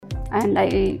And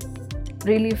I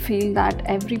really feel that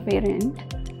every parent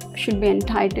should be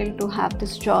entitled to have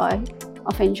this joy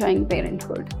of enjoying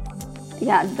parenthood.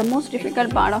 Yeah, the most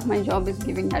difficult part of my job is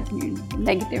giving that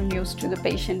negative news to the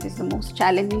patient is the most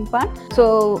challenging part.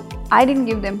 So I didn't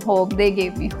give them hope, they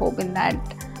gave me hope in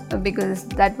that because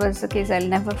that was the case I'll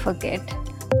never forget.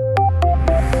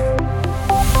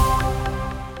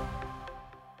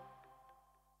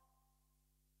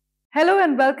 Hello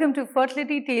and welcome to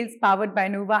Fertility Tales powered by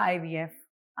Nova IVF.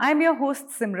 I'm your host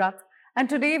Simrat, and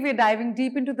today we're diving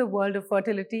deep into the world of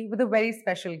fertility with a very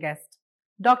special guest,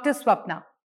 Dr.Y.Swapna.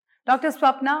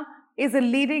 Dr.Y.Swapna is a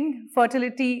leading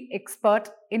fertility expert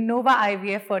in Nova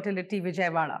IVF Fertility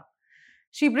Vijayawada.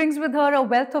 She brings with her a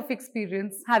wealth of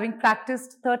experience, having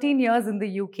practiced 13 years in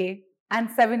the UK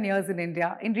and 7 years in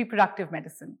India in reproductive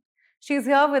medicine. She is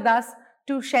here with us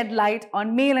to shed light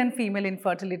on male and female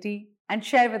infertility and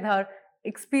share with her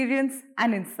experience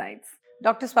and insights.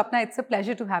 Dr. Swapna, it's a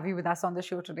pleasure to have you with us on the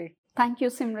show today. Thank you,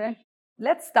 Simran.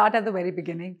 Let's start at the very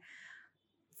beginning.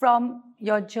 From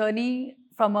your journey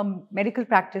from a medical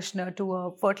practitioner to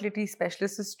a fertility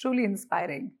specialist is truly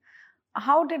inspiring.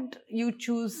 How did you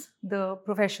choose the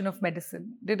profession of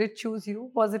medicine? Did it choose you?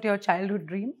 Was it your childhood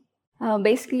dream?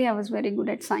 Basically, I was very good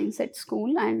at science at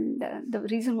school, and the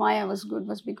reason why I was good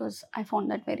was because I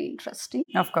found that very interesting.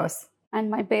 Of course. And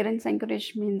my parents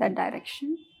encouraged me in that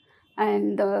direction.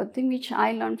 And the thing which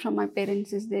I learned from my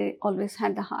parents is they always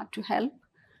had the heart to help.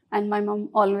 And my mom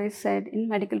always said, in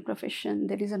medical profession,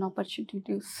 there is an opportunity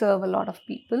to serve a lot of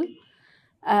people.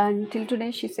 And till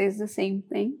today, she says the same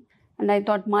thing. And I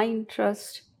thought my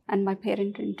interest and my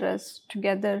parent interest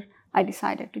together, I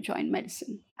decided to join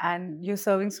medicine. And you're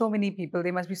serving so many people.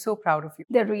 They must be so proud of you.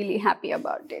 They're really happy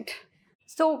about it.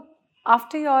 So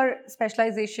after your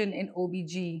specialization in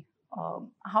OBG,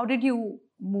 how did you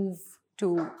move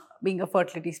to being a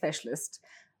fertility specialist?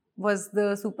 Was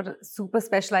the super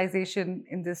specialization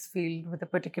in this field with a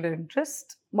particular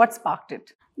interest? What sparked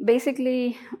it?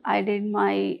 Basically, I did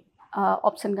my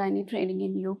obs and gynae training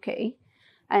in UK.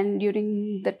 And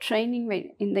during the training,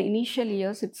 in the initial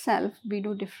years itself, we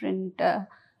do different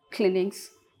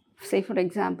clinics. Say, for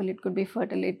example, it could be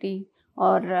fertility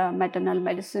or maternal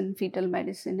medicine, fetal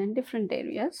medicine, and different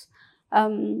areas.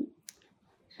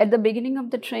 At the beginning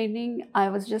of the training, I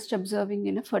was just observing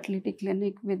in a fertility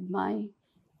clinic with my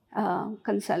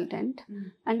consultant.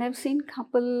 And I've seen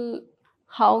couple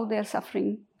how they're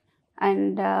suffering,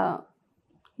 and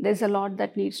there's a lot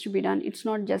that needs to be done. It's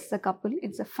not just the couple,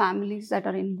 it's the families that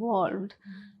are involved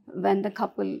when the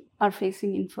couple are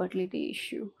facing infertility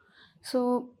issue.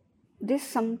 So this is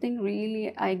something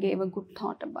really I gave a good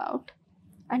thought about.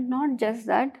 And not just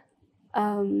that,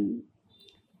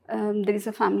 there is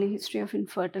a family history of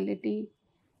infertility,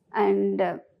 and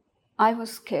I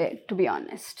was scared, to be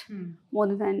honest.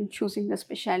 More than choosing the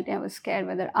specialty, I was scared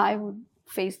whether I would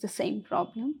face the same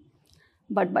problem.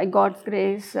 But by God's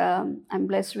grace, I'm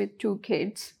blessed with 2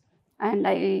 kids, and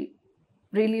I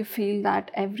really feel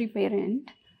that every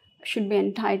parent should be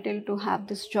entitled to have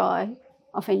this joy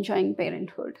of enjoying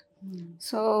parenthood.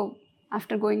 So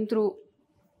after going through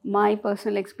my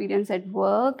personal experience at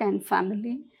work and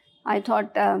family, I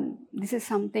thought this is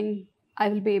something I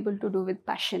will be able to do with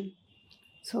passion.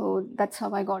 So that's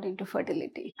how I got into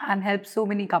fertility. And helped so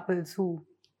many couples who...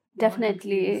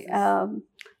 Definitely.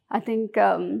 I think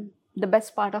the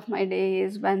best part of my day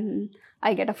is when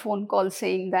I get a phone call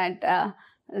saying that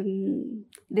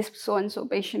this so-and-so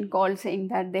patient called saying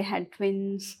that they had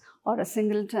twins or a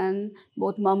singleton,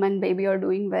 both mom and baby are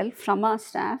doing well from our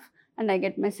staff. And I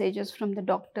get messages from the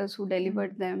doctors who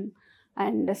delivered them.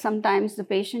 And sometimes the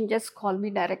patient just call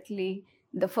me directly.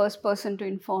 The first person to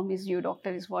inform is you,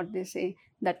 doctor, is what they say.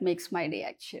 That makes my day,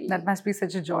 actually. That must be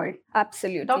such a joy.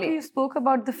 Absolutely. Doctor, you spoke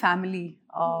about the family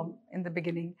in the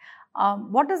beginning.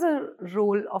 What does a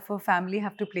role of a family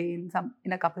have to play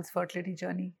in a couple's fertility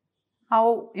journey?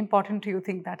 How important do you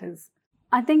think that is?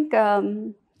 I think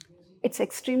it's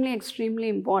extremely, extremely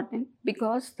important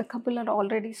because the couple are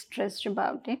already stressed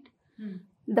about it.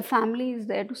 The family is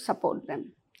there to support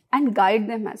them and guide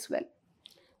them as well.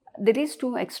 There is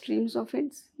 2 extremes of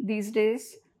it. These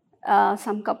days,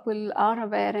 some couple are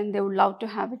aware and they would love to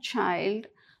have a child,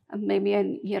 maybe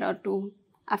a year or 2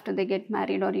 after they get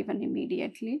married or even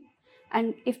immediately.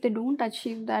 And if they don't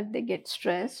achieve that, they get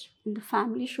stressed. And the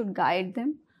family should guide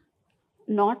them,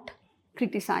 not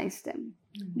criticize them.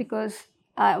 Because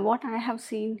what I have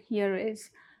seen here is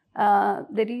there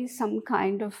is some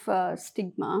kind of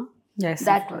stigma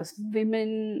that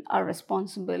women are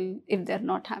responsible if they're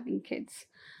not having kids.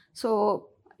 So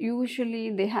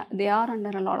usually they are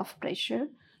under a lot of pressure.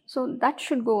 So that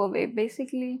should go away.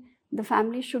 Basically, the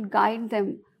family should guide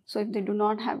them So if they do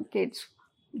not have kids,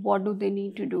 what do they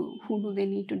need to do? Who do they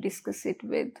need to discuss it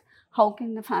with? How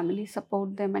can the family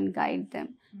support them and guide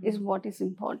them is what is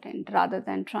important, rather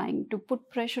than trying to put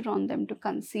pressure on them to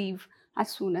conceive as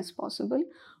soon as possible.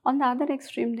 On the other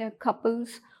extreme, there are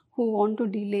couples who want to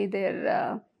delay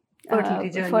their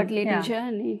fertility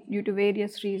journey due to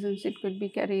various reasons. It could be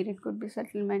career, it could be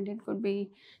settlement, it could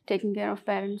be taking care of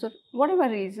parents, or whatever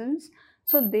reasons.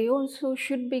 So they also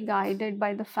should be guided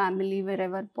by the family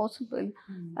wherever possible,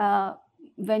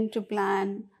 when to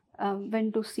plan,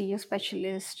 when to see a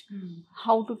specialist,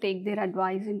 how to take their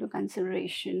advice into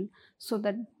consideration so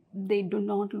that they do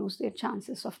not lose their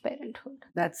chances of parenthood.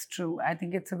 That's true. I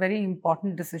think it's a very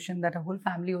important decision that a whole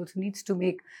family also needs to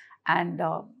make, and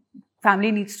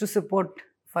family needs to support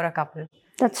for a couple.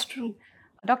 That's true.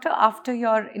 Doctor, after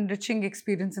your enriching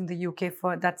experience in the UK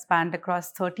for that spanned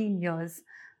across 13 years,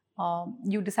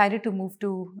 you decided to move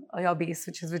to your base,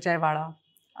 which is Vijayawada.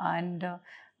 And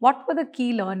what were the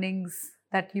key learnings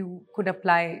that you could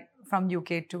apply from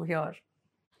UK to here?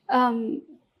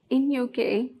 In UK,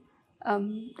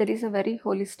 there is a very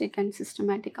holistic and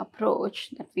systematic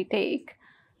approach that we take,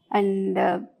 and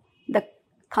the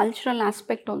cultural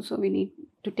aspect also we need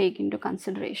to take into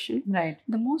consideration. Right.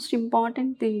 The most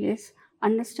important thing is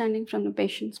understanding from the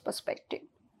patient's perspective,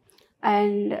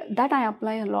 and that I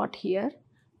apply a lot here.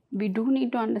 We do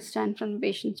need to understand from the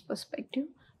patient's perspective,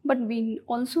 but we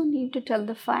also need to tell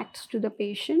the facts to the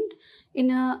patient in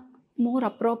a more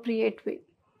appropriate way.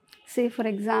 Say, for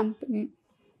example,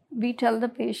 we tell the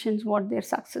patients what their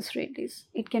success rate is.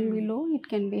 It can be low, it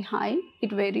can be high,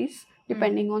 it varies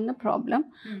depending on the problem.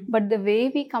 But the way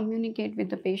we communicate with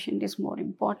the patient is more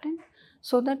important,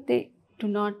 so that they do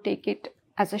not take it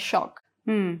as a shock.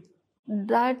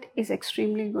 That is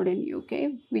extremely good in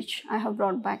UK, which I have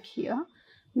brought back here,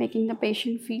 making the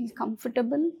patient feel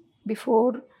comfortable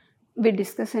before we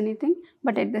discuss anything,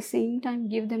 but at the same time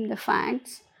give them the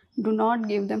facts. Do not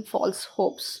give them false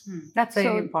hopes. That's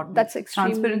very important. That's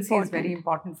extremely Transparency important. is very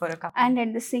important for a couple. And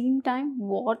at the same time,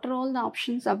 what are all the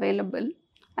options available,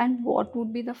 and what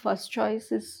would be the first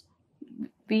choices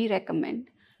we recommend,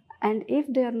 and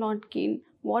if they are not keen,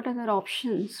 what other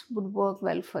options would work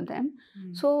well for them.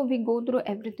 So we go through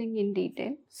everything in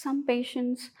detail. Some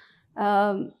patients,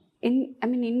 in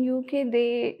UK,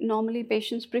 they normally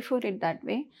patients prefer it that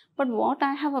way. But what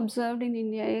I have observed in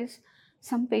India is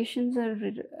some patients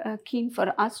are keen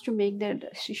for us to make their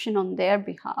decision on their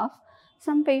behalf.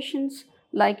 Some patients,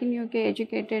 like in UK,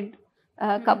 educated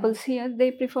couples here, they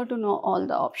prefer to know all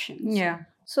the options. Yeah.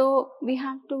 So we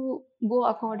have to go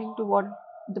according to what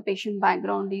the patient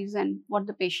background is and what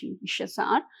the patient wishes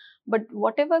are. But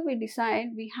whatever we decide,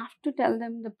 we have to tell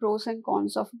them the pros and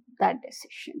cons of that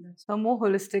decision. So a more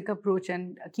holistic approach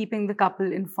and keeping the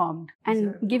couple informed.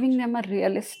 And giving them a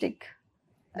realistic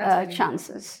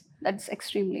chances. That's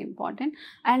extremely important.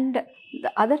 And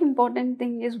the other important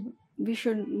thing is we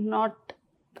should not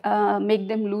make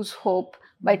them lose hope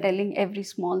by telling every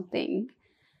small thing.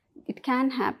 It can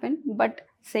happen, but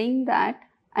saying that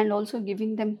and also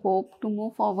giving them hope to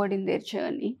move forward in their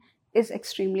journey is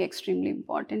extremely, extremely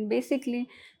important. Basically,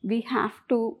 we have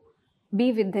to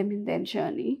be with them in their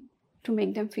journey to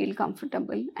make them feel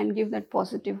comfortable and give that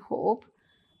positive hope.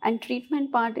 And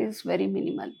treatment part is very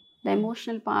minimal. The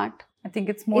emotional part, I think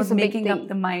it's more is a big making up thing.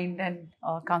 the mind and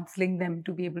counseling them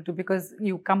to be able to, because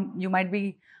you might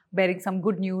be bearing some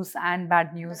good news and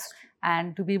bad news,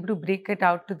 and to be able to break it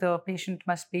out to the patient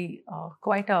must be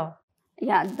quite a...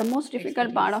 Yeah, the most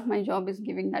difficult part of my job is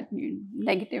giving that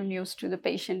negative news to the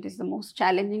patient is the most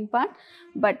challenging part.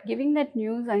 But giving that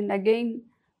news and again,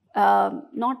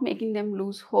 not making them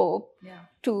lose hope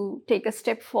to take a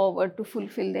step forward to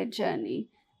fulfill their journey,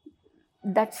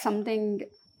 that's something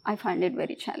I find it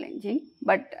very challenging.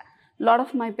 But a lot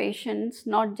of my patients,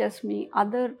 not just me,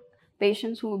 other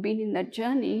patients who have been in that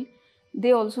journey,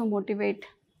 they also motivate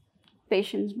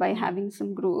patients by having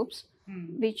some groups,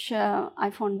 which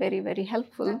I found very, very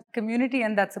helpful. That community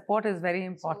and that support is very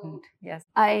important. Yes.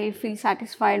 I feel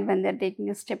satisfied when they're taking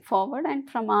a step forward, and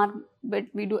from our bit,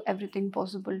 we do everything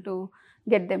possible to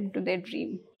get them to their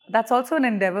dream. That's also an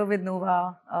endeavor with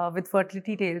Nova, with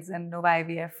Fertility Tales and Nova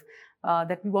IVF,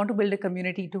 that we want to build a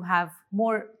community to have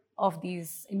more of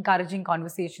these encouraging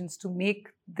conversations to make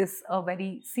this a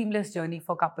very seamless journey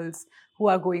for couples who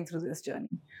are going through this journey.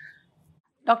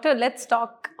 Doctor, let's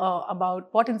talk about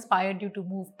what inspired you to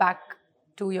move back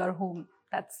to your home.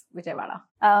 That's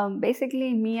Vijayawada.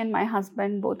 Basically, me and my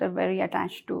husband both are very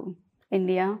attached to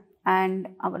India and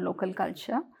our local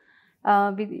culture.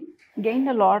 We gained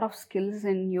a lot of skills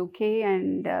in UK,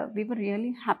 and we were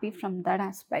really happy from that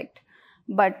aspect.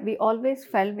 But we always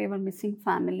felt we were missing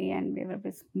family and we were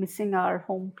missing our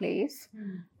home place.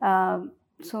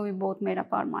 So we both made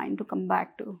up our mind to come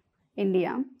back to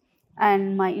India.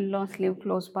 And my in-laws live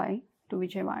close by to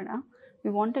Vijayawada. We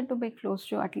wanted to be close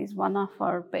to at least one of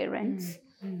our parents.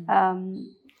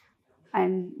 Um,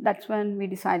 and that's when we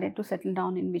decided to settle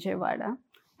down in Vijayawada.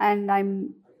 And I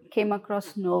came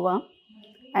across Nova,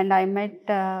 and I met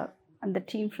the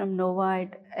team from Nova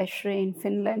at Eshrei in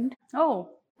Finland. Oh,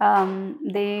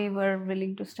 They were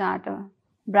willing to start a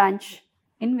branch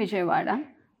in Vijayawada,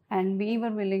 and we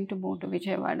were willing to move to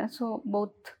Vijayawada. So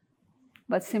both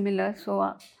were similar.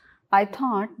 So I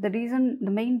thought the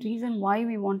main reason why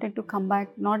we wanted to come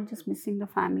back, not just missing the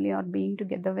family or being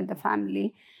together with the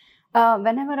family.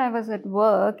 Whenever I was at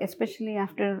work, especially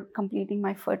after completing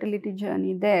my fertility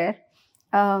journey there,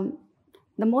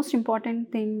 the most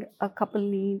important thing a couple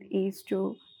need is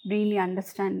to really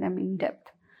understand them in depth.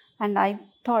 And I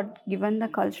thought, given the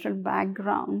cultural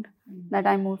background that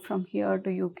I moved from here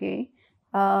to UK,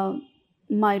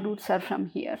 my roots are from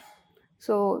here.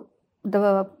 So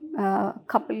the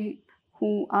couple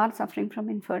who are suffering from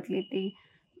infertility,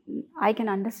 I can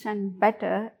understand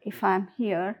better if I'm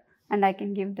here, and I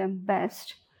can give them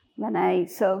best when I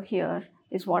serve here,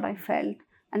 is what I felt.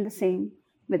 And the same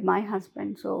with my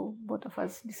husband. So both of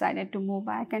us decided to move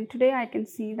back. And today I can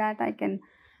see that I can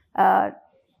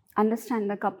understand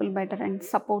the couple better and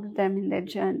support them in their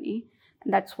journey.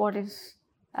 And that's what is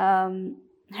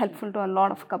helpful to a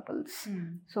lot of couples.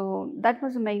 So that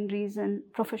was the main reason,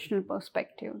 professional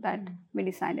perspective, that we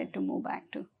decided to move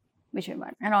back to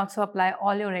Vijayawada. And also apply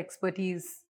all your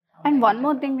expertise. And one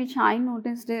more thing which I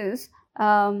noticed is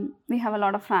we have a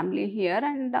lot of family here,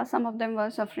 and some of them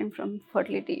were suffering from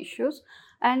fertility issues.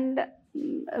 And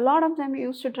a lot of them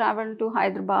used to travel to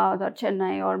Hyderabad or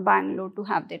Chennai or Bangalore to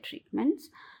have their treatments,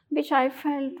 which I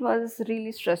felt was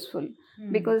really stressful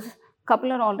because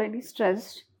couple are already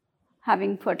stressed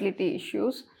having fertility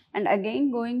issues, and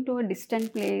again going to a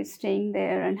distant place, staying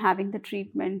there and having the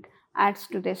treatment adds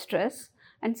to their stress.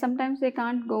 And sometimes they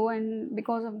can't go, and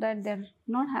because of that they're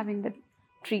not having the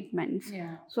treatments.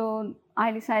 So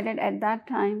I decided at that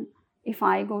time, if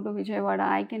I go to Vijayawada,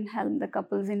 I can help the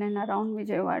couples in and around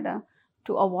Vijayawada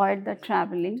to avoid the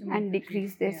traveling and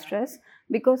decrease their stress.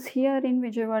 Because here in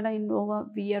Vijayawada, in Nova,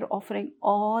 we are offering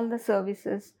all the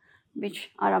services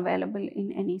which are available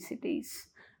in any cities.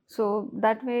 So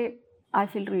that way I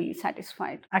feel really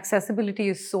satisfied. Accessibility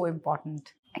is so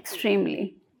important.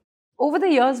 Extremely. Over the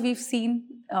years, we've seen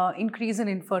increase in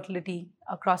infertility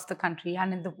across the country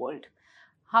and in the world.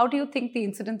 How do you think the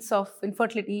incidence of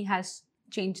infertility has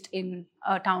changed in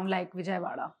a town like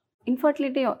Vijayawada?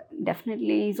 Infertility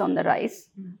definitely is on the rise.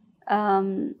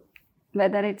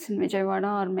 Whether it's in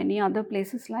Vijayawada or many other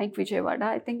places like Vijayawada,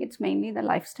 I think it's mainly the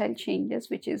lifestyle changes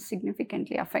which is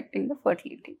significantly affecting the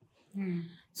fertility.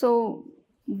 So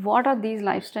what are these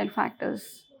lifestyle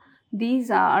factors? These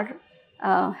are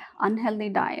unhealthy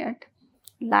diet,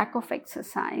 lack of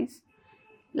exercise,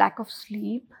 lack of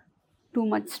sleep, too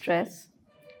much stress,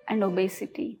 and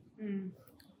obesity.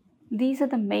 These are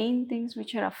the main things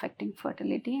which are affecting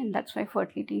fertility, and that's why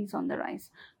fertility is on the rise.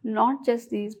 Not just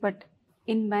these, but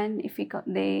in men, if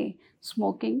they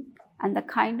smoking and the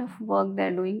kind of work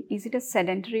they're doing, is it a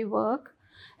sedentary work?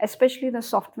 Especially the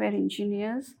software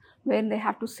engineers, where they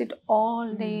have to sit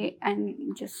all day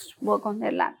and just work on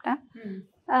their laptop.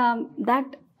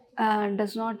 That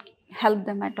does not help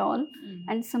them at all.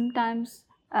 And sometimes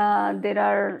there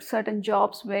are certain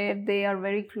jobs where they are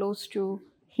very close to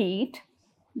heat.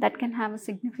 That can have a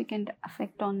significant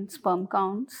effect on sperm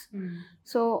counts.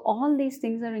 So all these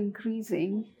things are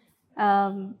increasing,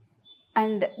 and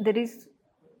there is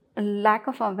a lack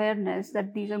of awareness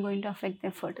that these are going to affect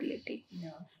their fertility.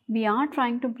 We are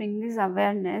trying to bring this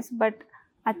awareness, but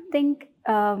I think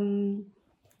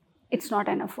it's not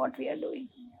enough what we are doing.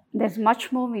 There's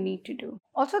much more we need to do.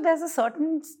 Also, there's a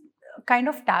certain kind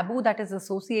of taboo that is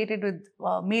associated with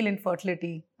male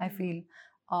infertility, I feel.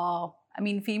 I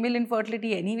mean, female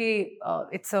infertility anyway,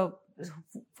 it's a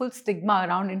full stigma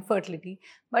around infertility.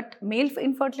 But male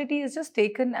infertility is just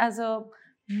taken as a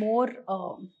more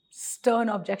stern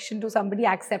objection to somebody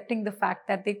accepting the fact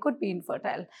that they could be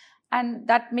infertile. And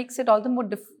that makes it all the more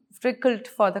difficult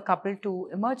for the couple to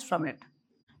emerge from it.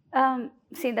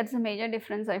 See, that's a major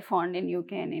difference I found in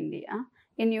UK and India.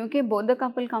 In UK, both the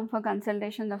couple come for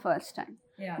consultation the first time.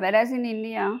 Whereas in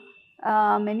India,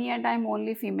 many a time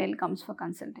only female comes for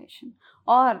consultation.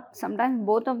 Or sometimes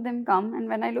both of them come, and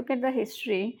when I look at the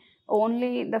history,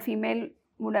 only the female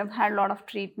would have had a lot of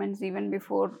treatments even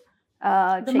before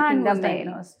checking the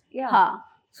male. Yeah.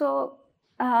 So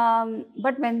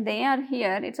But when they are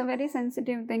here, it's a very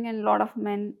sensitive thing, and a lot of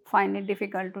men find it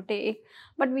difficult to take.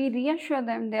 But we reassure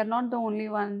them they are not the only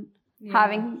one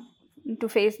having to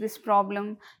face this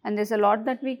problem, and there's a lot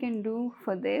that we can do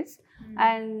for this.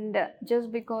 And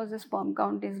just because the sperm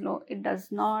count is low, it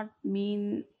does not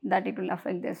mean that it will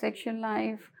affect their sexual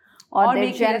life or their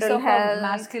make you less general of health. a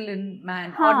masculine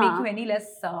man, or make you any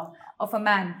less of a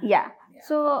man. Yeah.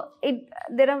 So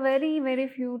there are very, very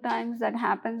few times that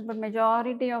happens, but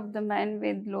majority of the men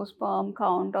with low sperm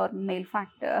count or male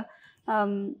factor,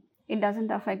 it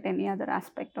doesn't affect any other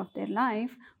aspect of their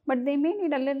life, but they may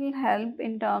need a little help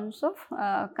in terms of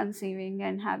conceiving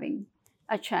and having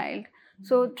a child.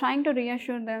 So trying to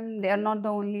reassure them they are not the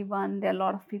only one. There are a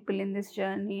lot of people in this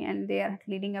journey, and they are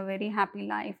leading a very happy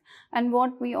life. And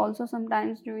what we also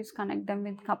sometimes do is connect them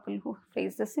with couple who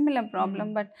face the similar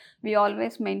problem, but we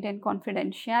always maintain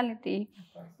confidentiality.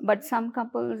 But some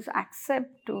couples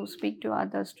accept to speak to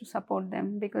others to support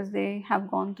them because they have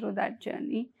gone through that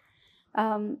journey.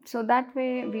 So that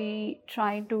way we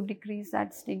try to decrease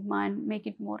that stigma and make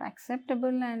it more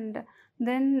acceptable, and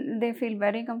then they feel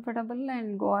very comfortable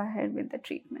and go ahead with the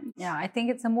treatment. Yeah, I think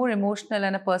it's a more emotional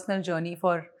and a personal journey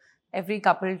for every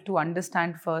couple to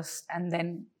understand first and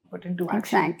then put into action.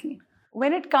 Exactly.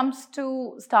 When it comes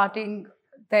to starting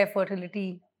their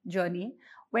fertility journey,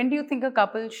 when do you think a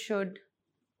couple should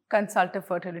consult a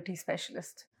fertility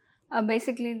specialist?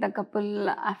 Basically, the couple,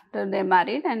 after they're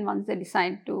married and once they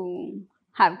decide to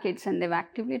have kids and they've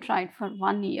actively tried for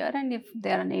 1 year, and if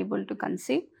they're unable to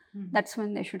conceive, that's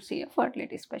when they should see a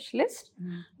fertility specialist.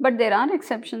 But there are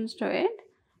exceptions to it.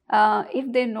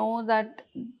 If they know that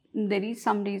there is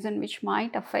some reason which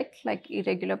might affect, like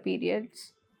irregular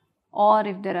periods, or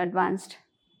if they're advanced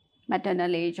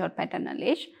maternal age or paternal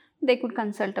age, they could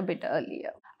consult a bit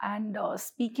earlier. And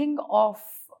speaking of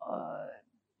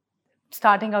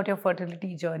starting out your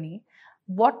fertility journey,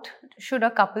 what should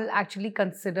a couple actually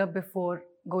consider before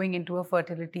going into a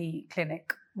fertility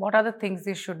clinic? What are the things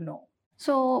they should know?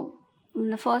 So,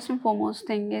 the first and foremost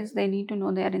thing is they need to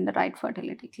know they are in the right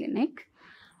fertility clinic.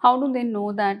 How do they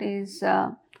know that is,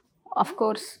 of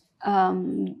course,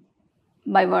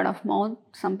 by word of mouth,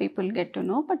 some people get to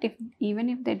know, but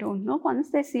even if they don't know, once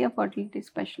they see a fertility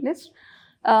specialist,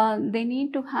 they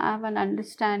need to have an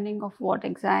understanding of what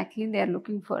exactly they are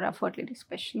looking for a fertility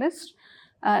specialist.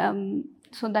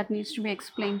 So that needs to be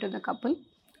explained to the couple.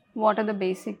 What are the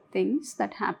basic things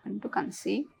that happen to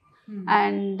conceive,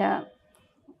 and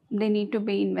they need to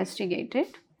be investigated,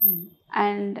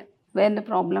 and where the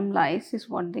problem lies is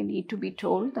what they need to be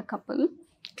told the couple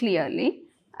clearly.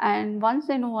 And once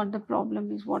they know what the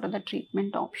problem is, what are the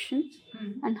treatment options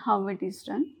and how it is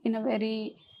done in a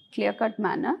very clear-cut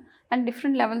manner. And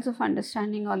different levels of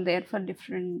understanding are there for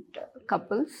different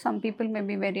couples. Some people may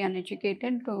be very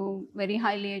uneducated to very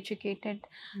highly educated,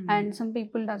 and some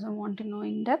people doesn't want to know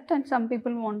in depth, and some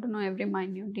people want to know every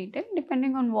minute detail.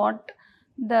 Depending on what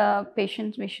the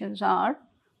patient's wishes are,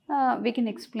 we can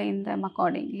explain them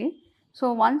accordingly.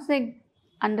 So once they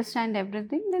understand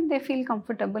everything, then they feel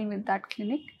comfortable with that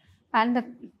clinic and the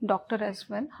doctor as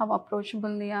well, how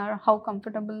approachable they are, how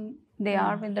comfortable they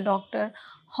are with the doctor,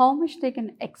 how much they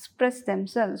can express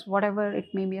themselves, whatever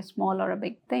it may be, a small or a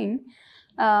big thing.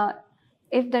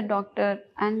 If the doctor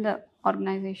and the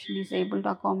organization is able to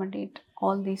accommodate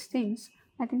all these things,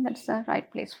 I think that's the right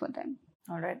place for them.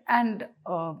 All right. And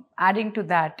adding to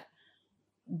that,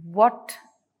 what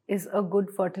is a good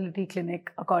fertility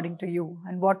clinic according to you,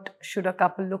 and what should a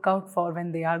couple look out for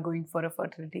when they are going for a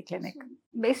fertility clinic?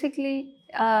 Basically,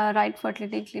 right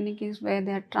fertility clinic is where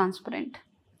they are transparent.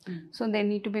 So they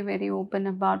need to be very open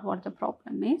about what the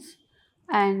problem is,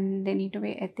 and they need to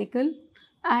be ethical,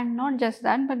 and not just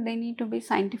that, but they need to be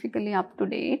scientifically up to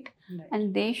date,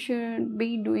 and they should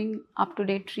be doing up to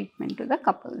date treatment to the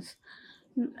couples,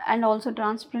 and also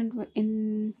transparent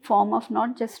in form of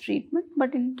not just treatment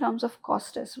but in terms of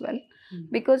cost as well,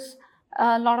 because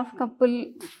a lot of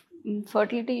couple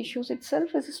fertility issues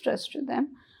itself is a stress to them,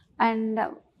 and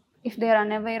if they are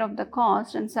unaware of the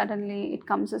cost and suddenly it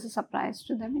comes as a surprise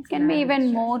to them, it can be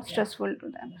even more stressful to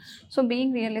them. So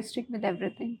being realistic with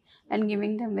everything and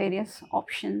giving them various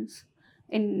options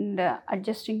in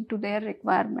adjusting to their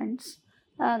requirements,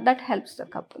 that helps the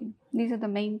couple. These are the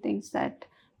main things that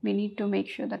we need to make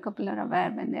sure the couple are aware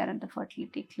when they are at the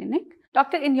fertility clinic.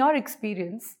 Doctor, in your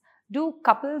experience, do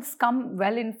couples come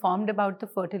well informed about the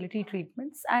fertility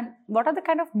treatments, and what are the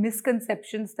kind of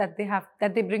misconceptions that they have,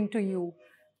 that they bring to you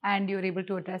and you're able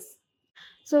to address?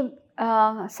 So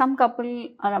some couple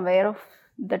are aware of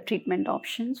the treatment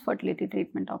options, fertility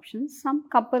treatment options. Some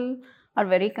couple are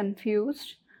very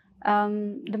confused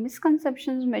The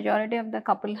misconceptions majority of the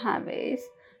couple have is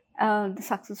the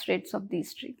success rates of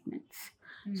these treatments.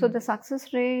 So the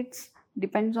success rates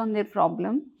depends on their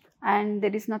problem, and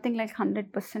there is nothing like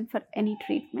 100% for any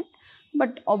treatment.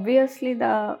 But obviously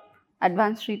the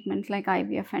advanced treatments like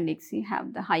IVF and ICSI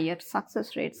have the higher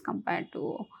success rates compared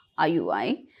to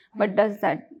IUI. But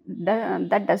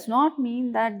that does not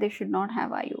mean that they should not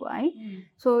have IUI.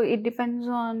 So it depends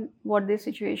on what their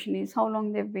situation is, how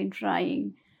long they've been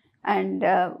trying, and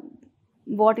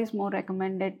what is more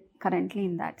recommended currently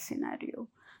in that scenario.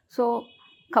 So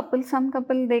some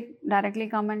couple, they directly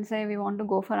come and say we want to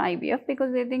go for IVF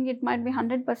because they think it might be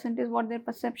 100% is what their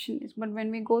perception is. But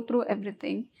when we go through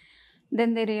everything,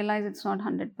 then they realize it's not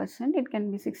 100%, it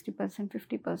can be 60%,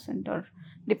 50%, or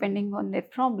depending on their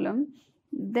problem.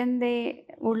 Then they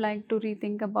would like to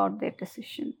rethink about their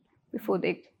decision before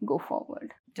they go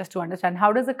forward. Just to understand,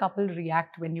 how does a couple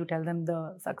react when you tell them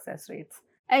the success rates?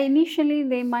 Initially,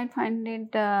 they might find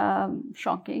it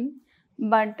shocking,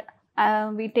 but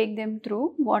we take them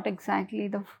through what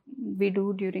exactly we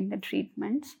do during the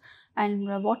treatments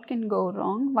and what can go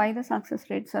wrong, why the success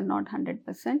rates are not 100%.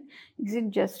 Is it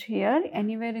just here?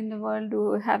 Anywhere in the world,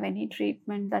 do you have any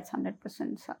treatment that's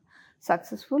 100%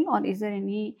 successful, or is there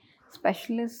any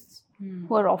specialists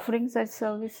who are offering such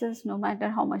services no matter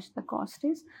how much the cost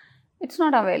is? It's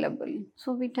not available.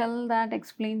 So we tell that,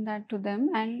 explain that to them,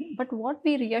 but what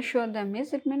we reassure them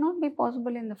is it may not be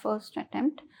possible in the first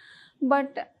attempt,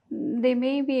 but they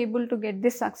may be able to get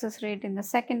this success rate in the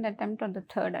second attempt or the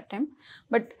third attempt.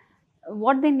 But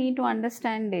what they need to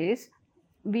understand is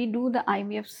we do the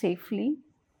IVF safely.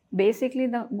 Basically,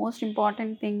 the most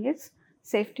important thing is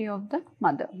safety of the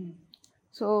mother.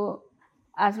 So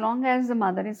as long as the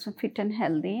mother is fit and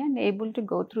healthy and able to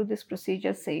go through this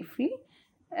procedure safely,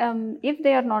 if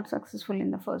they are not successful in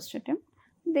the first attempt,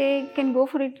 they can go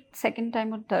for it second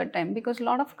time or third time, because a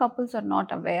lot of couples are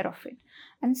not aware of it.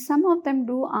 And some of them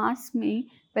do ask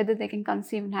me whether they can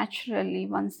conceive naturally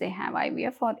once they have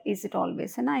IVF, or is it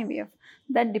always an IVF?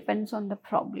 That depends on the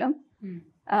problem.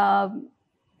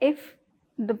 If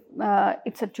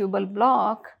it's a tubal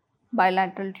block,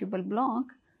 bilateral tubal block,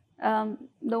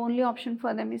 the only option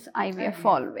for them is IVF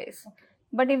always. Okay.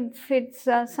 But if it's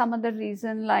some other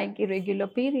reason like irregular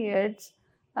periods,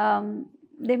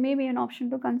 there may be an option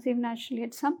to conceive naturally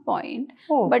at some point.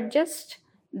 But just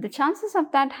the chances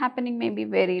of that happening may be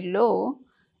very low.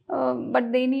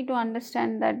 But they need to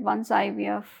understand that once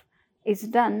IVF is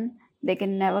done, they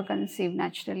can never conceive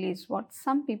naturally, is what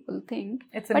some people think.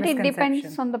 But it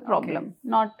depends on the problem,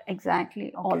 not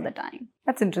exactly all the time.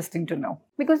 That's interesting to know.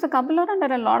 Because the couple are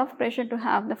under a lot of pressure to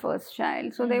have the first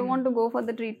child. So they want to go for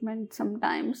the treatment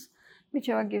sometimes,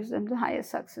 whichever gives them the highest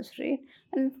success rate.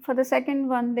 And for the second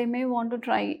one, they may want to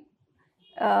try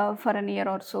for a year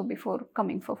or so before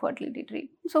coming for fertility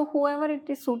treatment. So whoever it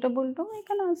is suitable to, I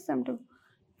can ask them to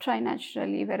try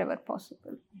naturally wherever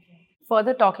possible.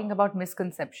 Further talking about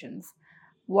misconceptions,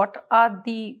 what are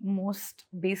the most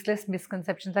baseless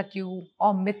misconceptions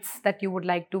or myths that you would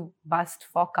like to bust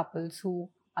for couples who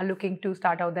are looking to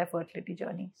start out their fertility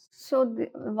journey? So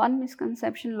one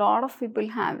misconception a lot of people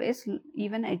have is,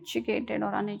 even educated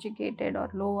or uneducated or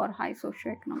low or high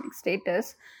socioeconomic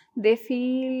status, they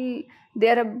feel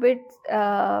they're a bit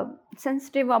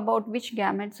sensitive about which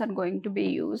gametes are going to be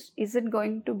used. Is it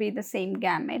going to be the same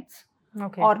gametes?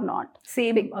 Or not?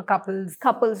 Same couples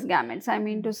gametes, I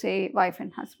mean to say wife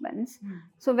and husbands.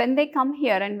 So when they come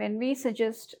here and when we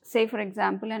suggest, say for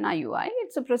example an IUI,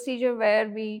 it's a procedure where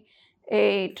we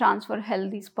transfer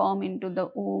healthy sperm into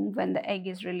the womb when the egg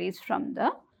is released from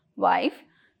the wife.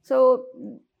 So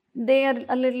they are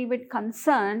a little bit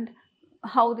concerned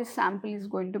how this sample is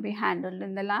going to be handled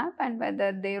in the lab and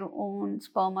whether their own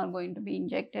sperm are going to be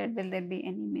injected, will there be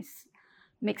any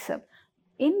mix-up.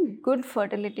 In good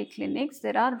fertility clinics,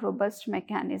 there are robust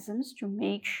mechanisms to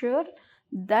make sure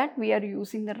that we are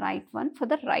using the right one for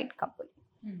the right couple.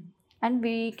 And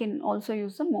we can also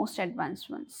use the most advanced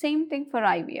one. Same thing for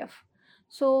IVF.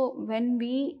 So when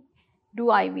we do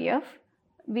IVF,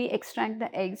 we extract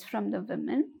the eggs from the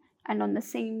women, and on the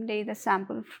same day the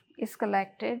sample is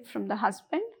collected from the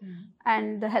husband,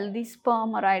 and the healthy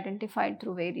sperm are identified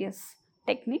through various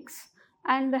techniques,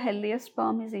 and the healthiest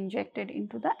sperm is injected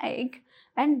into the egg.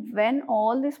 And when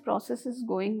all this process is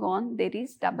going on, there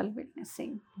is double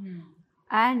witnessing.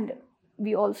 And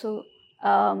we also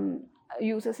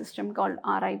use a system called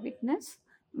RI witness,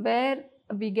 where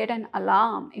we get an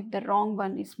alarm if the wrong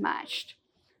one is matched.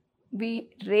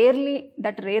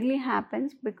 That rarely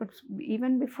happens, because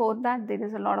even before that there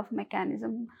is a lot of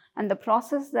mechanism and the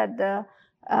process that the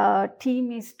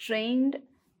team is trained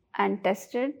and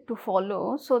tested to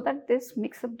follow so that this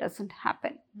mix-up doesn't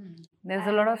happen. There's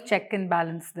a lot of check and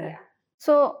balance there.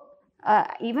 So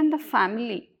even the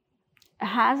family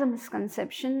has a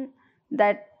misconception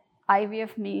that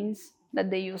IVF means that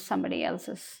they use somebody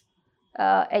else's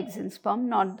eggs and sperm,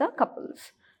 not the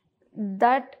couples.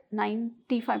 That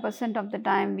 95% of the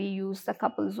time we use the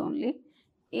couples only.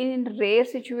 In rare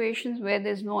situations where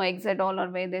there's no eggs at all or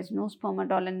where there's no sperm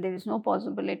at all and there is no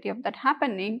possibility of that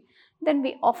happening, then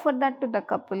we offer that to the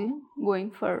couple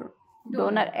going for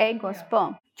donor egg or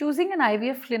sperm. Choosing an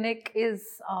IVF clinic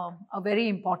is a very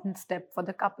important step for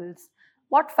the couples.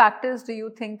 What factors do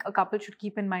you think a couple should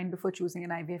keep in mind before choosing an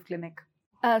IVF clinic?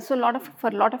 So for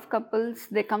a lot of couples,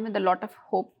 they come with a lot of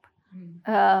hope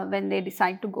when they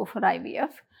decide to go for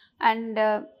IVF, and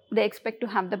they expect to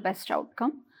have the best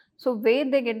outcome. So where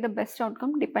they get the best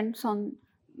outcome depends on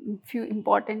few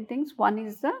important things. One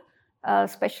is the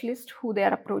specialist who they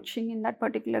are approaching in that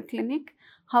particular clinic,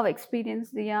 how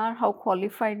experienced they are, how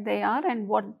qualified they are, and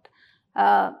what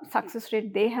success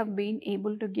rate they have been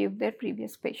able to give their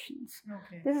previous patients.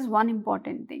 Okay. This is one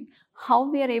important thing. How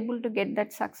we are able to get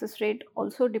that success rate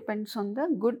also depends on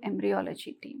the good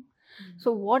embryology team.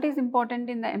 So what is important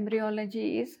in the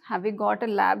embryology is, have we got a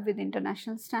lab with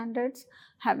international standards?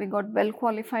 Have we got well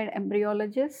qualified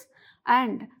embryologists?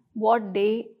 And what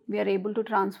day we are able to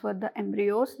transfer the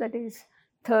embryos, that is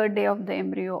third day of the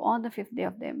embryo or the fifth day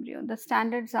of the embryo. The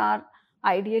standards are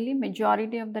ideally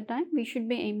majority of the time we should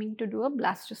be aiming to do a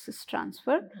blastocyst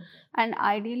transfer, and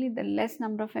ideally the less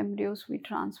number of embryos we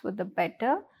transfer the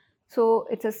better. So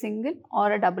it's a single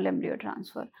or a double embryo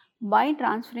transfer. By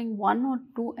transferring one or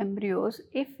two embryos,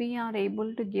 if we are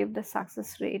able to give the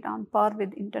success rate on par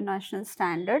with international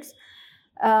standards,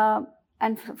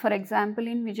 and for example,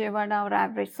 in Vijayawada, our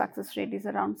average success rate is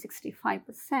around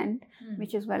 65%,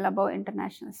 which is well above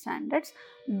international standards.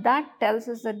 That tells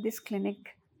us that this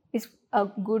clinic is a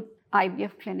good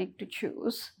IVF clinic to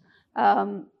choose.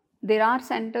 There are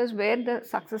centers where the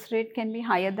success rate can be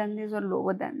higher than this or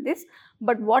lower than this,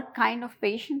 but what kind of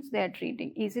patients they are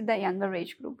treating? Is it the younger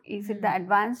age group? Is it the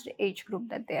advanced age group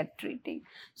that they are treating?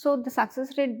 So the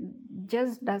success rate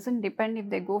just doesn't depend if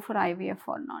they go for IVF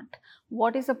or not.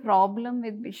 What is the problem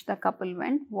with which the couple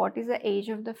went? What is the age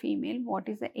of the female? What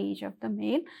is the age of the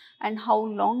male? And how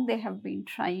long they have been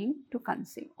trying to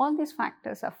conceive? All these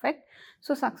factors affect.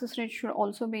 So success rate should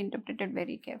also be interpreted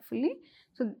very carefully.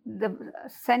 So the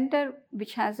center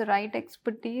which has the right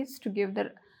expertise to give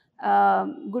the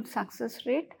good success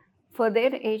rate for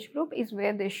their age group is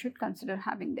where they should consider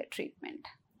having their treatment.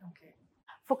 Okay.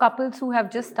 For couples who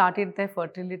have just started their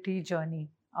fertility journey,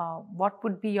 what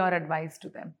would be your advice to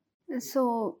them?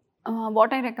 So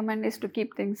what I recommend is to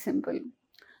keep things simple.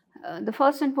 The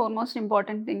first and foremost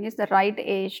important thing is the right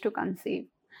age to conceive.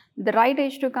 The right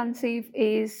age to conceive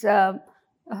is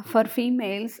for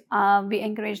females, we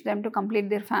encourage them to complete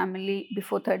their family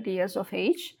before 30 years of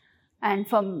age, and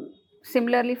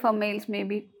similarly for males,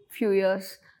 maybe few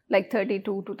years like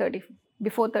 32 to 30,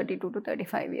 before 32 to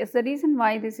 35 years. The reason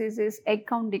why this is egg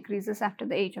count decreases after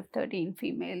the age of 30 in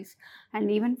females,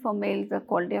 and even for males the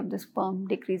quality of the sperm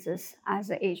decreases as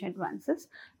the age advances.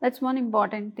 That's one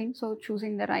important thing. So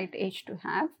choosing the right age to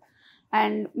have,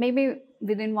 and maybe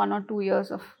within 1 or 2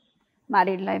 years of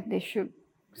married life they should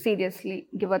seriously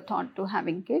give a thought to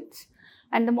having kids.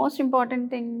 And the most important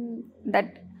thing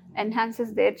that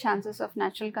enhances their chances of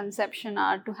natural conception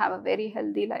are to have a very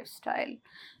healthy lifestyle,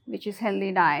 which is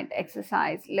healthy diet,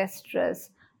 exercise, less stress,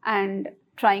 and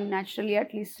trying naturally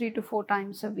at least 3 to 4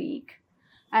 times a week.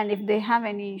 And if they have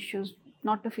any issues,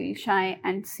 not to feel shy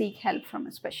and seek help from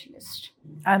a specialist.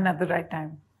 And at the right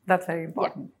time. That's very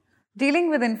important. Yeah. Dealing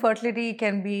with infertility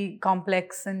can be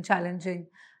complex and challenging.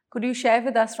 Could you share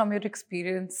with us from your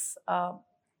experience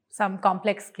some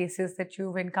complex cases that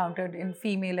you've encountered in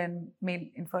female and male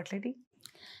infertility?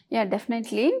 Yeah,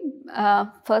 definitely.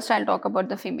 First, I'll talk about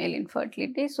the female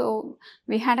infertility. So,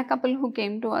 we had a couple who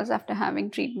came to us after having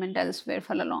treatment elsewhere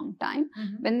for a long time.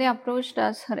 When they approached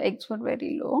us, her eggs were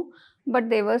very low, but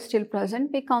they were still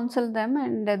present. We counseled them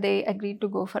and they agreed to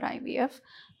go for IVF.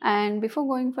 And before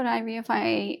going for IVF,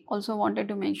 I also wanted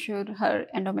to make sure her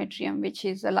endometrium, which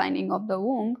is the lining of the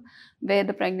womb where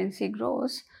the pregnancy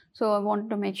grows. So I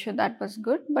wanted to make sure that was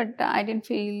good, but I didn't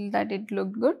feel that it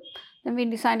looked good. Then we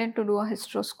decided to do a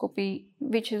hysteroscopy,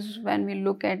 which is when we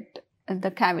look at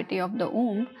the cavity of the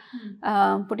womb,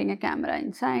 putting a camera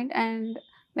inside. And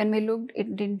when we looked,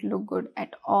 it didn't look good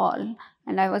at all.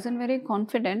 And I wasn't very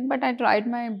confident, but I tried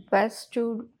my best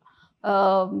to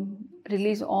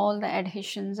release all the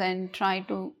adhesions and try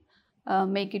to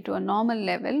make it to a normal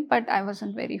level, but I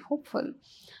wasn't very hopeful.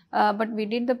 But we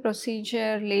did the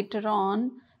procedure later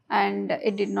on, and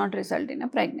it did not result in a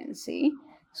pregnancy.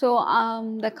 So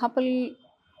the couple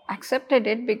accepted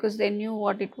it because they knew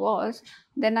what it was.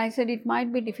 Then I said it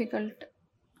might be difficult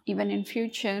even in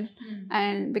future,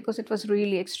 and because it was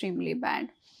really extremely bad.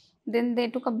 Then they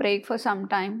took a break for some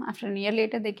time. After a year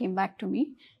later, they came back to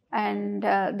me and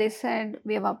they said,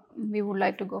 we would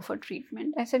like to go for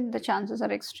treatment. I said the chances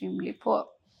are extremely poor.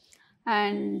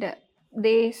 And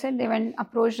they said they went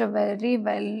approached a very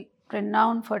well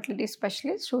renowned fertility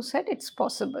specialist who said it's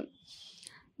possible.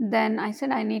 Then I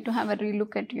said I need to have a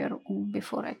relook at your womb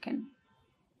before I can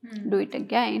do it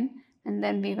again. And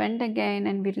then we went again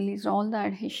and we released all the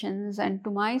adhesions. And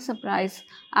to my surprise,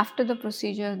 after the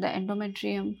procedure, the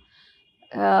endometrium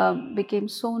became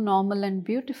so normal and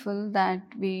beautiful that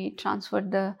we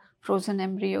transferred the frozen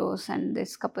embryos, and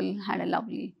this couple had a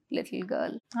lovely little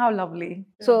girl. How lovely.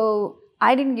 So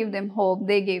I didn't give them hope,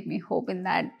 they gave me hope in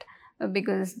that,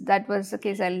 because that was the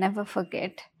case I'll never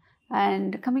forget.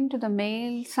 And coming to the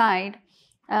male side,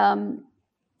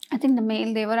 I think the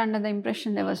male, they were under the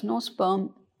impression there was no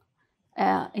sperm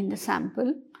in the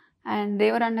sample, and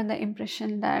they were under the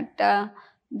impression that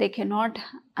they cannot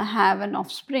have an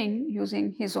offspring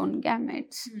using his own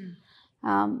gametes.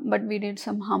 But we did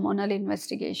some hormonal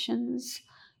investigations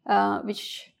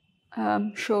which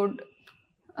showed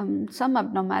some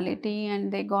abnormality,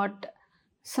 and they got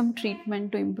some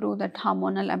treatment to improve that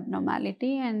hormonal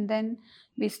abnormality. And then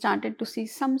we started to see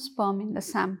some sperm in the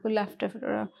sample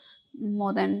after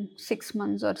more than 6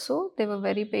 months or so. They were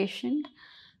very patient,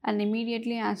 and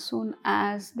immediately as soon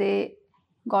as they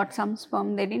got some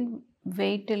sperm, they didn't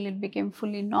wait till it became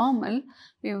fully normal.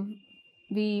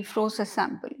 We froze a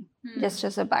sample just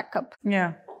as a backup.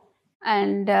 Yeah.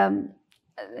 And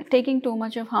taking too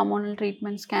much of hormonal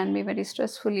treatments can be very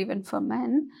stressful even for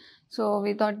men. So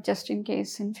we thought, just in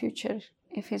case in future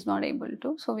if he's not able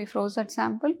to, so we froze that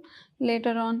sample.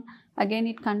 Later on, again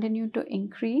it continued to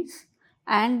increase,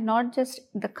 and not just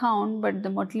the count but the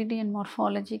motility and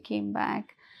morphology came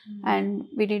back. And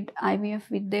we did IVF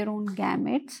with their own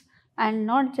gametes, and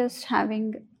not just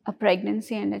having a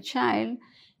pregnancy and a child,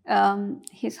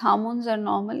 his hormones are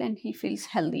normal and he feels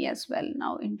healthy as well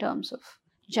now in terms of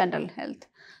general health.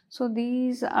 So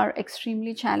these are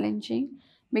extremely challenging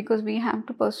because we have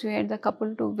to persuade the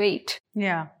couple to wait.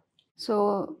 Yeah.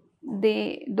 So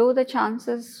though the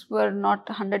chances were not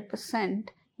 100%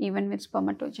 even with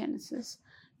spermatogenesis,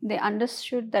 they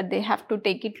understood that they have to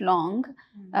take it long.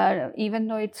 Even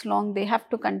though it's long, they have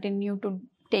to continue to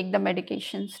take the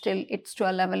medications till it's to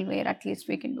a level where at least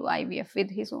we can do IVF with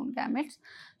his own gametes.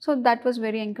 So that was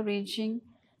very encouraging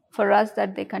for us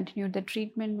that they continued the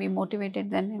treatment. We motivated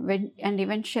them, and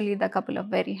eventually the couple are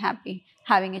very happy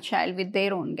having a child with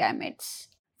their own gametes.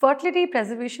 Fertility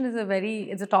preservation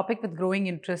is a topic with growing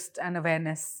interest and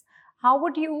awareness. How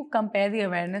would you compare the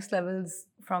awareness levels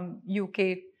from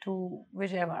UK to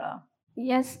Vijayawada?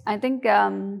 Yes, I think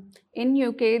in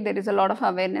UK there is a lot of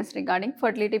awareness regarding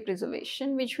fertility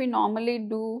preservation, which we normally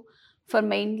do for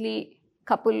mainly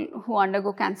couple who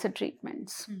undergo cancer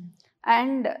treatments.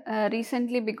 And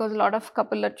recently, because a lot of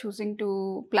couple are choosing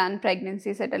to plan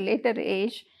pregnancies at a later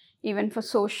age, even for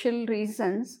social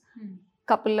reasons,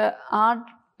 couple are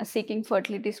seeking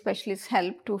fertility specialists'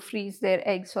 help to freeze their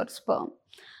eggs or sperm.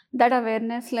 That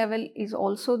awareness level is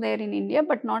also there in India,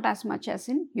 but not as much as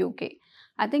in UK.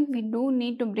 I think we do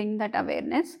need to bring that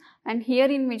awareness. And here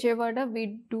in Vijayawada,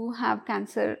 we do have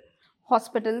cancer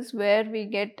hospitals where we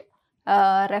get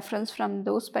referrals from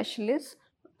those specialists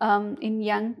in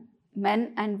young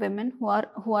men and women who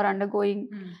are undergoing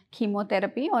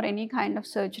chemotherapy or any kind of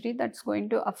surgery that's going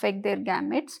to affect their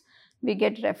gametes. We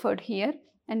get referred here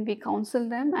and we counsel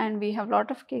them, and we have a lot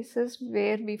of cases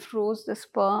where we froze the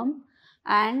sperm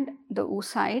and the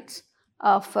oocytes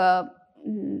of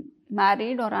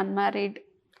married or unmarried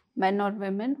men or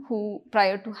women who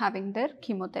prior to having their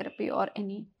chemotherapy or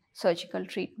any surgical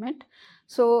treatment.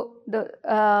 So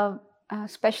the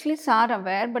specialists are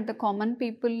aware, but the common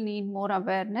people need more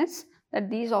awareness that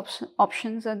these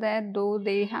options are there. Though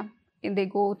if they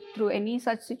go through any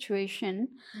such situation,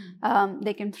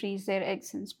 they can freeze their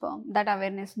eggs and sperm. That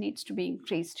awareness needs to be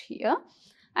increased here.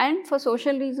 And for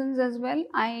social reasons as well,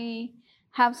 I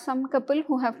have some couple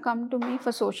who have come to me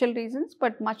for social reasons,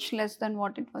 but much less than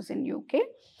what it was in UK.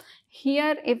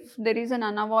 Here, if there is an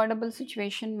unavoidable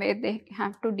situation where they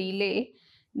have to delay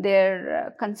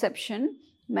their conception,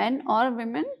 men or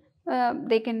women,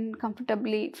 they can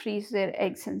comfortably freeze their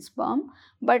eggs and sperm.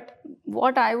 But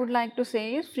what I would like to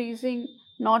say is freezing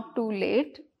not too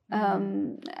late.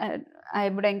 I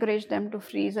would encourage them to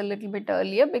freeze a little bit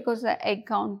earlier because the egg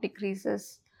count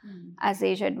decreases as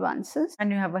age advances. And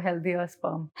you have a healthier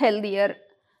sperm. Healthier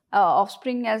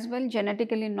offspring as well.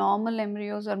 Genetically normal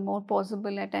embryos are more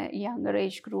possible at a younger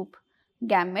age group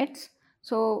gametes.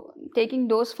 So taking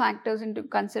those factors into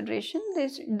consideration,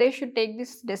 they should take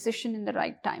this decision in the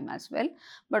right time as well.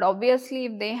 But obviously,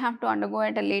 if they have to undergo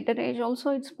at a later age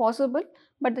also, it's possible,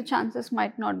 but the chances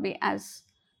might not be as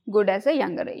good as a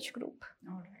younger age group.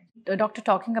 All right. Doctor,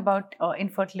 talking about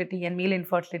infertility and male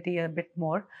infertility a bit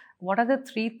more, what are the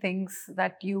three things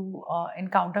that you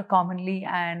encounter commonly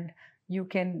and you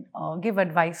can give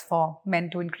advice for men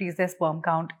to increase their sperm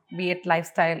count, be it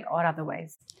lifestyle or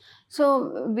otherwise?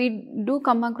 So we do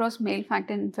come across male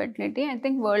factor infertility. I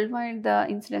think worldwide the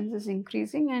incidence is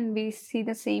increasing, and we see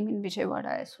the same in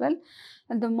Vijayawada as well.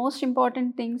 And the most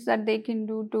important things that they can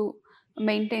do to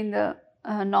maintain the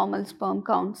normal sperm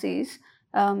counts is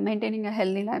maintaining a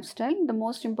healthy lifestyle. The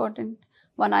most important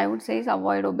one I would say is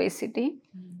avoid obesity,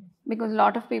 because a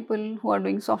lot of people who are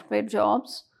doing software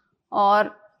jobs,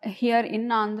 or here in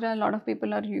Andhra, a lot of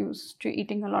people are used to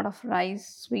eating a lot of rice,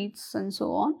 sweets, and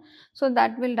so on. So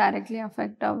that will directly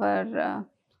affect our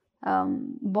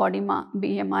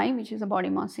BMI, which is a body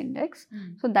mass index.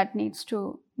 So that needs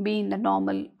to be in the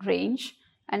normal range.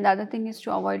 And the other thing is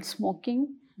to avoid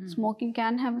smoking. Smoking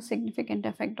can have a significant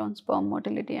effect on sperm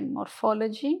motility and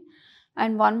morphology.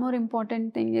 And one more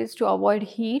important thing is to avoid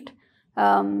heat.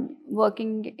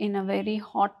 Working in a very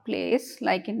hot place,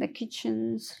 like in the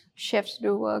kitchens, chefs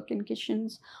do work in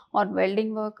kitchens, or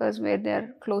welding workers where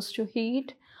they're close to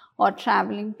heat, or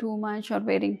traveling too much, or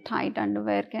wearing tight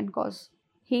underwear can cause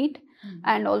heat.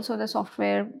 And also the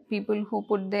software people who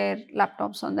put their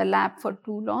laptops on the lap for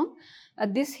too long,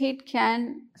 this heat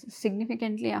can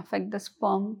significantly affect the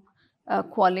sperm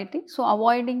quality. So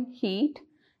avoiding heat,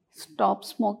 stop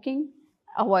smoking,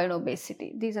 avoid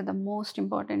obesity. These are the most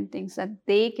important things that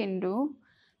they can do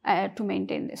to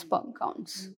maintain their sperm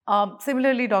counts.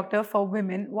 Similarly, doctor, for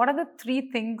women, what are the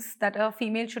three things that a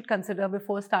female should consider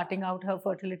before starting out her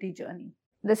fertility journey?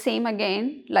 The same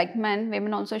again, like men,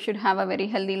 women also should have a very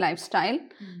healthy lifestyle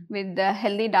with a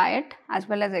healthy diet as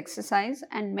well as exercise,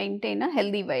 and maintain a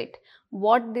healthy weight.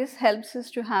 What this helps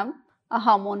is to have a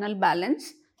hormonal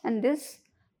balance, and this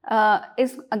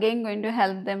is again going to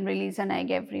help them release an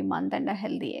egg every month, and a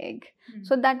healthy egg.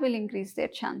 So that will increase their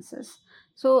chances.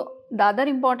 So the other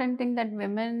important thing that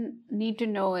women need to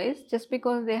know is, just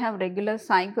because they have regular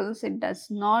cycles, it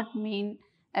does not mean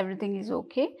everything is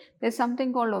okay. There's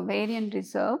something called ovarian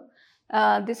reserve.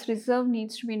 This reserve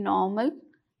needs to be normal,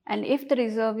 and if the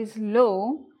reserve is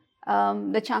low,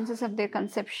 the chances of their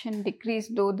conception decrease,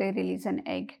 though they release an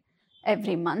egg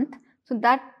every month. So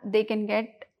that they can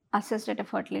get assessed at a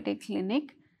fertility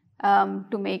clinic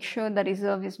to make sure the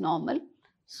reserve is normal,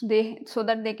 so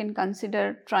that they can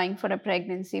consider trying for a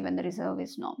pregnancy when the reserve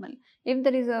is normal. If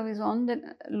the reserve is on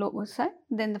the lower side,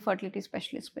 then the fertility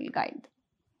specialist will guide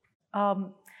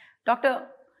them. Doctor,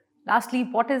 lastly,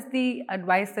 what is the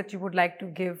advice that you would like to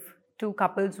give to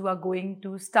couples who are going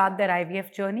to start their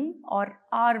IVF journey or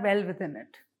are well within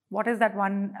it? What is that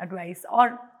one advice,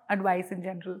 or advice in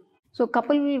general? So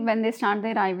couple, when they start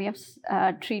their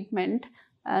IVF treatment,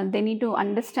 they need to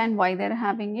understand why they're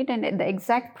having it, and the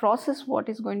exact process, what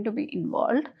is going to be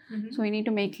involved. So we need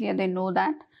to make clear they know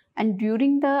that. And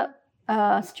during the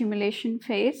stimulation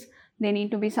phase, they need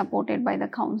to be supported by the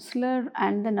counselor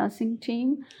and the nursing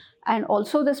team, and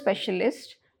also the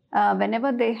specialist.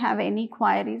 Whenever they have any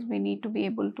queries, we need to be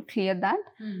able to clear that.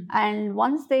 And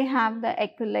once they have the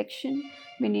egg collection,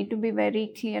 we need to be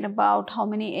very clear about how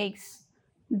many eggs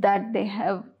that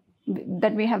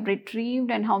we have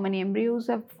retrieved, and how many embryos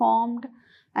have formed,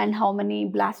 and how many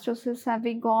blastocysts have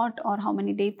we got, or how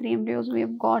many day 3 embryos we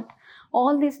have got.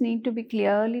 All this need to be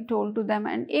clearly told to them,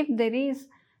 and if there is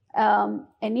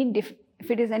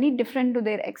if it is any different to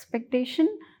their expectation,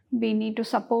 we need to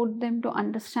support them to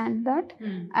understand that.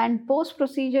 And post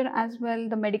procedure as well,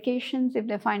 the medications, if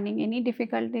they're finding any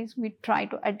difficulties, we try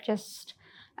to adjust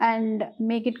and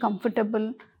make it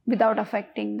comfortable without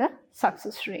affecting the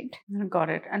success rate. Got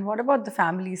it. And what about the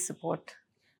family support?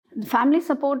 Family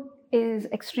support is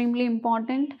extremely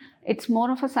important. It's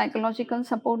more of a psychological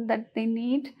support that they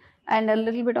need, and a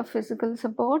little bit of physical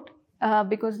support,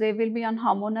 because they will be on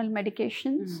hormonal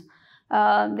medications.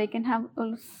 They can have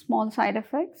small side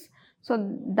effects,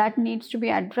 so that needs to be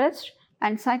addressed.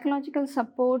 And psychological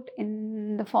support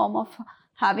in the form of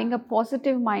having a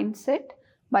positive mindset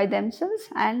by themselves,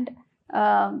 and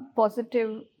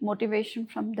positive motivation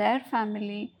from their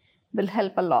family will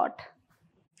help a lot.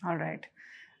 All right.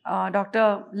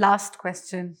 Doctor, last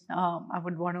question I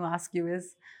would want to ask you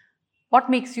is, what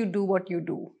makes you do what you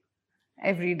do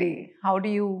every day? How do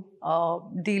you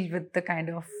deal with the kind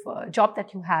of job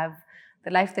that you have,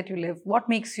 the life that you live? What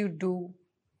makes you do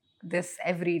this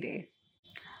every day?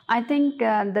 I think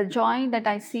the joy that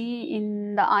I see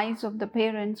in the eyes of the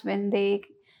parents when they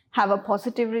have a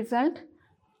positive result,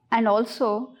 and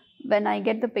also when I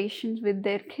get the patients with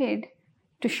their kid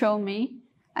to show me,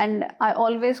 and I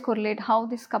always correlate how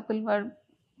this couple were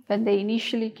when they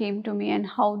initially came to me and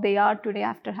how they are today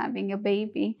after having a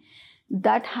baby.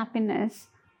 That happiness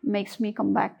makes me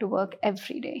come back to work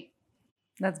every day.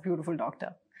 That's beautiful,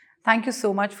 doctor. Thank you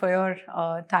so much for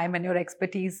your time and your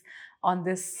expertise on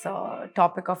this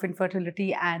topic of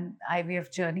infertility and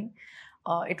IVF journey.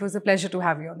 It was a pleasure to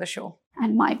have you on the show.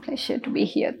 And my pleasure to be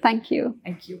here. Thank you.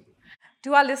 Thank you.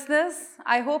 To our listeners,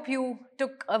 I hope you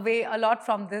took away a lot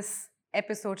from this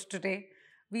episode today.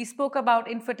 We spoke about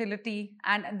infertility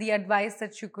and the advice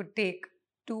that you could take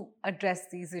to address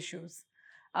these issues.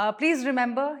 Please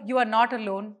remember, you are not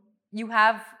alone. You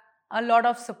have a lot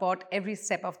of support every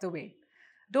step of the way.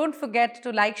 Don't forget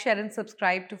to like, share, and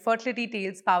subscribe to Fertility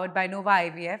Tales powered by Nova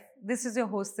IVF. This is your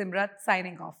host Simrat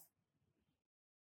signing off.